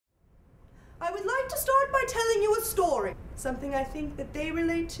by telling you a story. Something I think that they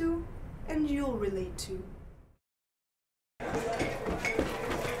relate to, and you'll relate to.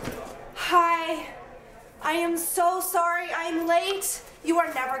 Hi. I am so sorry I'm late. You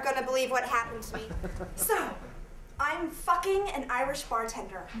are never gonna believe what happened to me. So, I'm fucking an Irish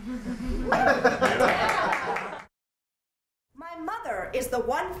bartender. My mother is the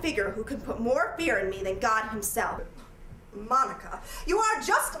one figure who can put more fear in me than God himself. Monica, you are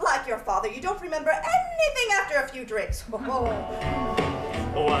just like your father. You don't remember anything after a few drinks.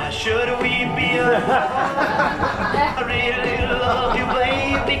 Why should we be alive? I really love you,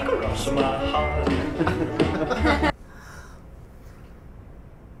 baby, cross my heart.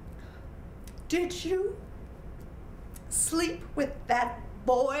 Did you sleep with that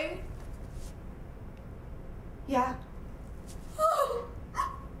boy? Yeah. Oh.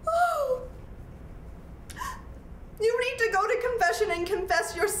 You need to go to confession and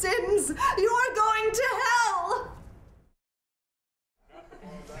confess your sins. You are going to hell.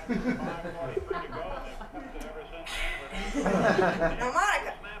 Now,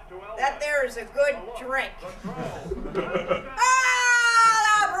 Monica, that there is a good drink.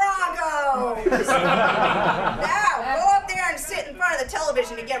 Ah, the Broncos! Now, go up there and sit in front of the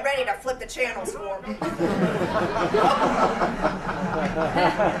television and get ready to flip the channels for me.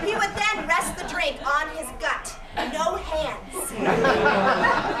 He would then rest the drink on his gut. No hands.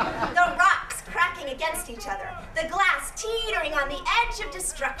 The rocks cracking against each other. The glass teetering on the edge of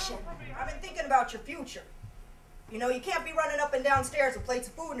destruction. I've been thinking about your future. You know, you can't be running up and down stairs with plates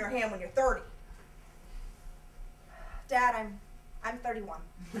of food in your hand when you're 30. Dad, I'm 31.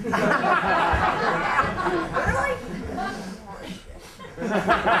 Really? Oh, shit.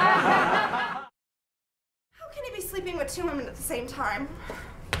 How can he be sleeping with two women at the same time?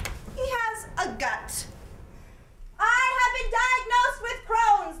 He has a gut. I have been diagnosed with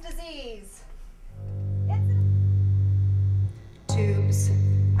Crohn's disease. Tubes.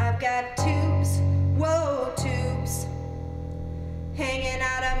 I've got tubes. Whoa, tubes. Hanging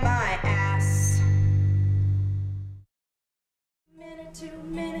out of my ass. Minute to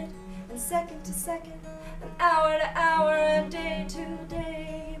minute, and second to second, and hour to hour, and day to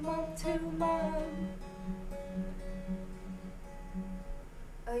day, month to month.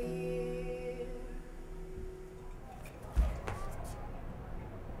 A year